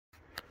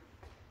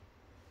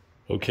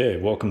Okay,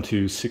 welcome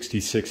to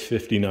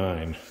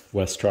 6659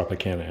 West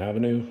Tropicana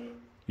Avenue,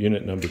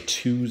 unit number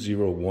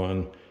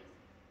 201.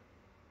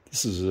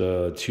 This is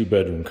a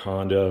 2-bedroom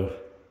condo.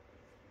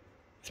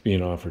 It's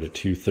being offered at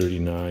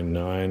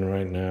 $239,900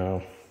 right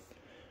now.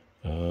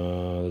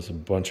 There's a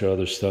bunch of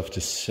other stuff to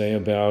say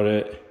about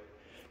it,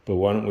 but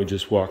why don't we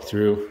just walk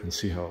through and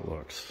see how it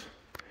looks.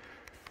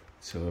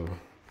 So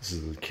this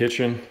is the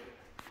kitchen.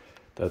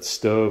 That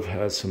stove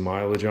has some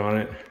mileage on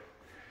it.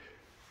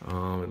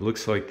 It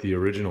looks like the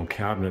original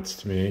cabinets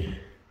to me.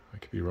 I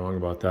could be wrong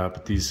about that,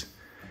 but it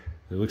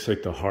looks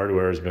like the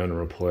hardware has been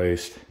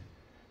replaced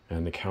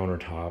and the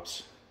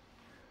countertops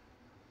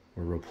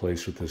were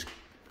replaced with this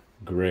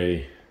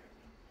gray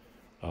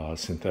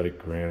synthetic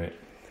granite.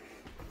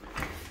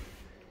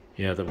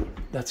 Yeah,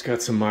 that's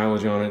got some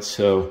mileage on it,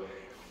 so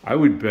I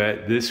would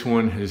bet this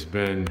one has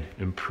been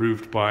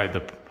improved by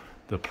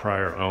the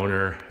prior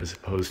owner as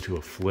opposed to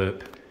a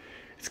flip.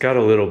 It's got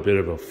a little bit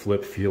of a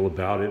flip feel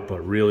about it,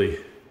 but really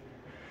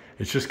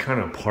it's just kind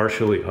of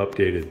partially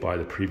updated by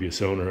the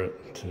previous owner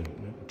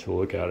to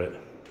look at it.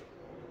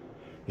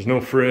 There's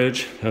no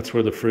fridge. That's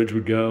where the fridge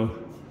would go.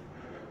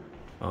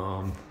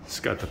 It's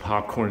got the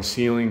popcorn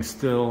ceiling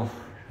still,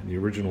 and the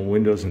original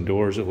windows and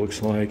doors, it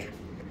looks like.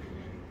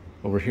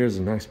 Over here is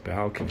a nice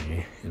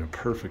balcony in a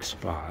perfect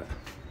spot.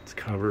 It's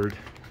covered,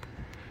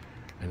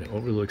 and it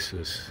overlooks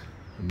this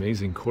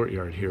amazing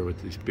courtyard here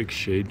with these big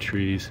shade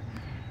trees,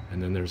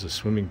 and then there's a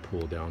swimming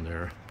pool down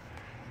there.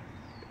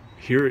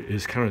 Here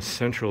is kind of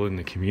central in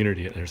the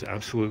community. There's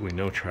absolutely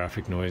no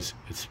traffic noise.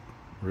 It's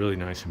really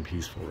nice and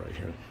peaceful right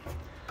here.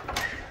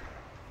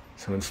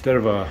 So instead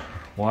of a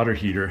water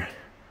heater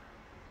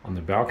on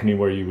the balcony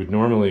where you would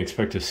normally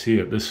expect to see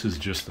it, this is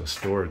just a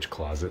storage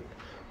closet,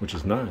 which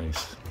is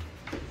nice.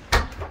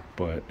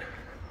 But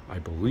I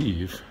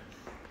believe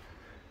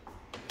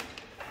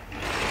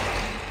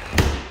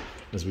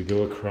as we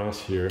go across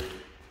here,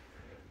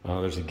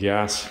 there's a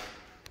gas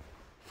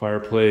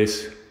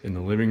fireplace in the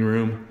living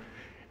room.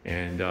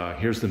 And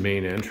here's the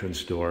main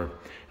entrance door.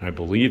 And I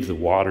believe the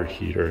water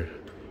heater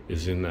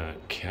is in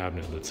that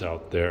cabinet that's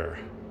out there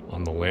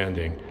on the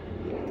landing.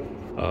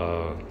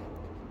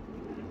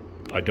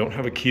 I don't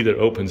have a key that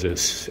opens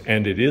this,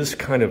 and it is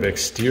kind of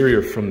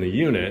exterior from the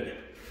unit.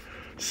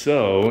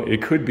 So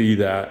it could be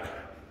that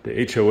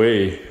the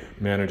HOA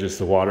manages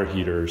the water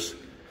heaters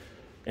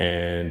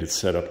and it's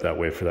set up that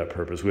way for that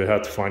purpose. We'd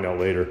have to find out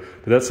later,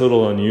 but that's a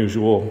little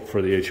unusual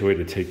for the HOA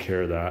to take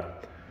care of that.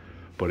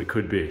 But it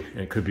could be, and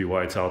it could be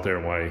why it's out there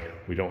and why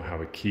we don't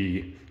have a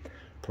key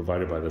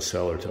provided by the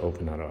seller to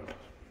open that up.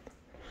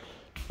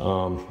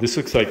 This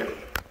looks like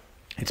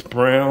it's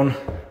brown.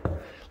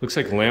 Looks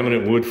like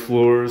laminate wood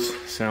floors.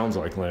 Sounds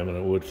like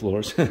laminate wood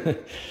floors.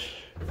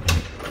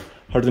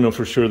 Hard to know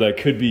for sure. That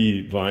could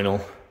be vinyl.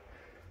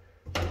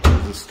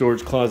 There's a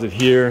storage closet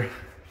here.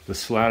 The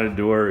slatted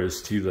door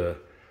is to the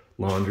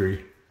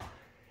laundry.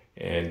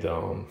 And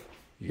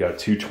you got a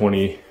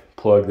 220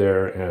 plug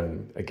there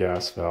and a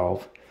gas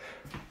valve,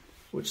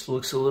 which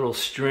looks a little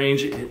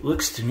strange. It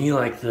looks to me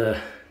like the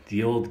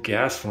old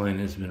gas line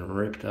has been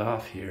ripped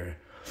off here.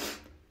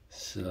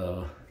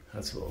 So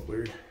that's a little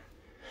weird.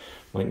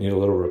 Might need a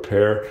little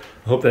repair.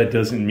 I hope that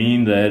doesn't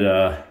mean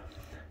that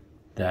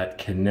that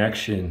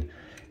connection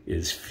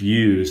is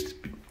fused.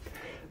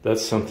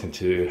 That's something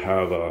to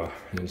have an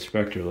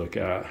inspector look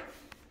at.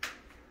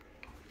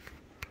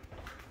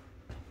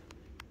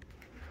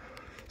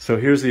 So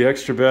here's the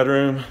extra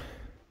bedroom.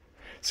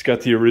 It's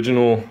got the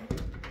original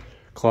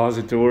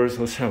closet doors.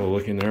 Let's have a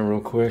look in there real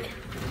quick.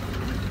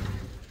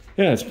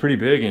 Yeah, it's pretty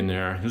big in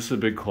there. This is a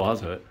big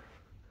closet,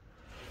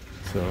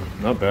 so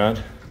not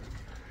bad.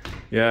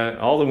 Yeah,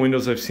 all the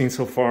windows I've seen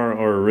so far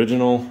are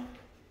original.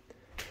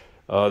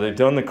 They've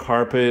done the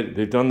carpet.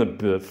 They've done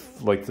the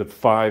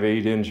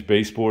 5-8 inch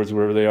baseboards,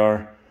 wherever they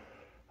are.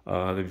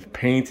 They've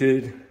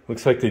painted.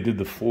 Looks like they did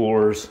the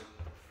floors,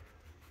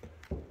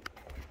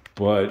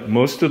 but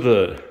most of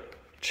the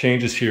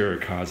changes here are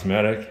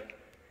cosmetic.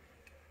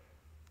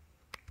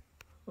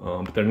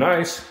 But they're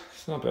nice.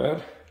 It's not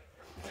bad.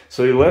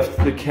 So they left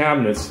the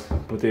cabinets,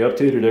 but they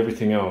updated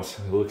everything else.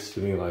 It looks to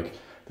me like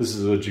this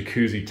is a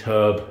jacuzzi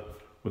tub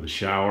with a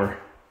shower.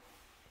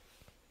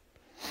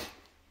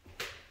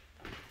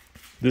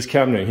 This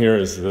cabinet here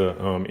is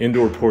the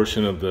indoor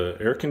portion of the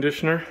air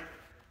conditioner,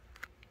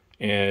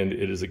 and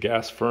it is a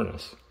gas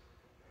furnace.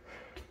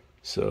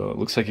 So it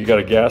looks like you got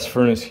a gas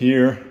furnace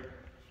here,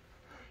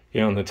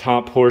 yeah, on the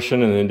top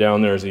portion, and then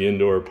down there is the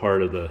indoor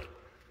part of the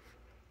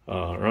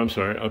or I'm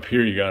sorry, up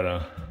here you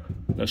got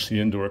that's the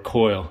indoor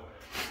coil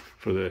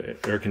for the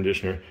air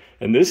conditioner.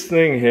 And this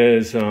thing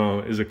is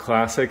a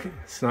classic.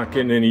 It's not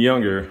getting any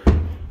younger,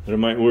 but it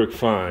might work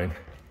fine.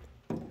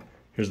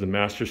 Here's the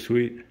master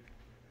suite.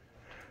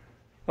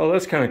 Oh,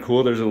 that's kind of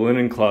cool. There's a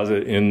linen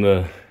closet in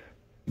the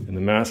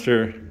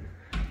master,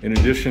 in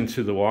addition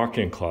to the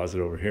walk-in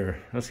closet over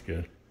here. That's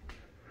good.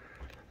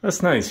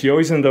 That's nice. You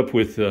always end up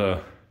with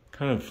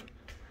kind of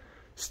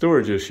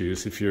storage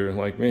issues if you're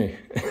like me.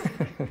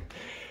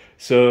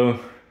 So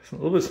it's a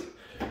little bit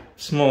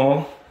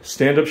small,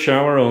 stand-up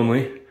shower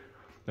only.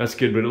 That's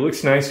good, but it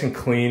looks nice and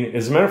clean.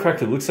 As a matter of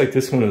fact, it looks like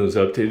this one was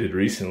updated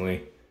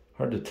recently.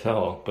 Hard to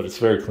tell, but it's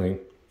very clean.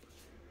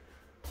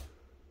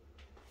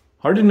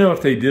 Hard to know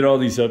if they did all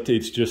these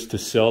updates just to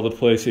sell the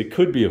place. It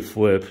could be a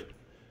flip.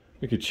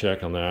 We could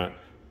check on that.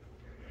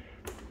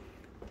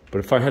 But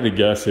if I had to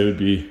guess, it would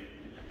be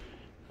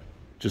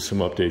just some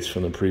updates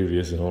from the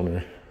previous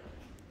owner.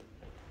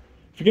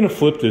 If you're gonna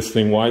flip this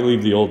thing, why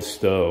leave the old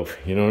stove?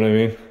 You know what I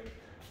mean?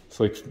 It's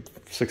like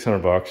 600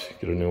 bucks,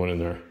 get a new one in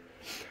there.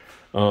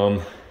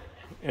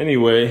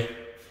 Anyway,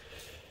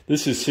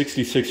 this is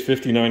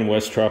 6659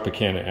 West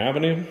Tropicana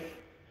Avenue,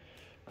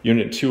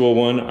 Unit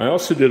 201. I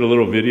also did a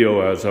little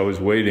video as I was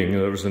waiting.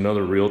 There was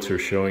another realtor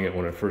showing it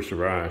when I first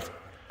arrived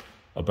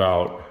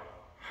about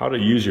how to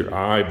use your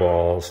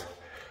eyeballs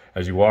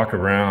as you walk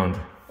around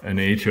an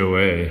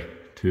HOA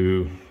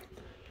to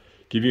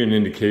give you an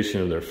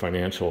indication of their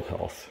financial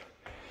health.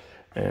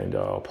 And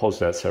I'll post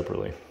that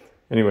separately.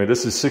 Anyway,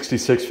 this is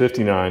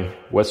 6659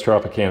 West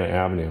Tropicana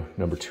Avenue,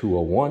 number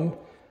 201.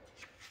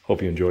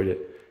 Hope you enjoyed it.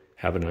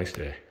 Have a nice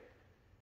day.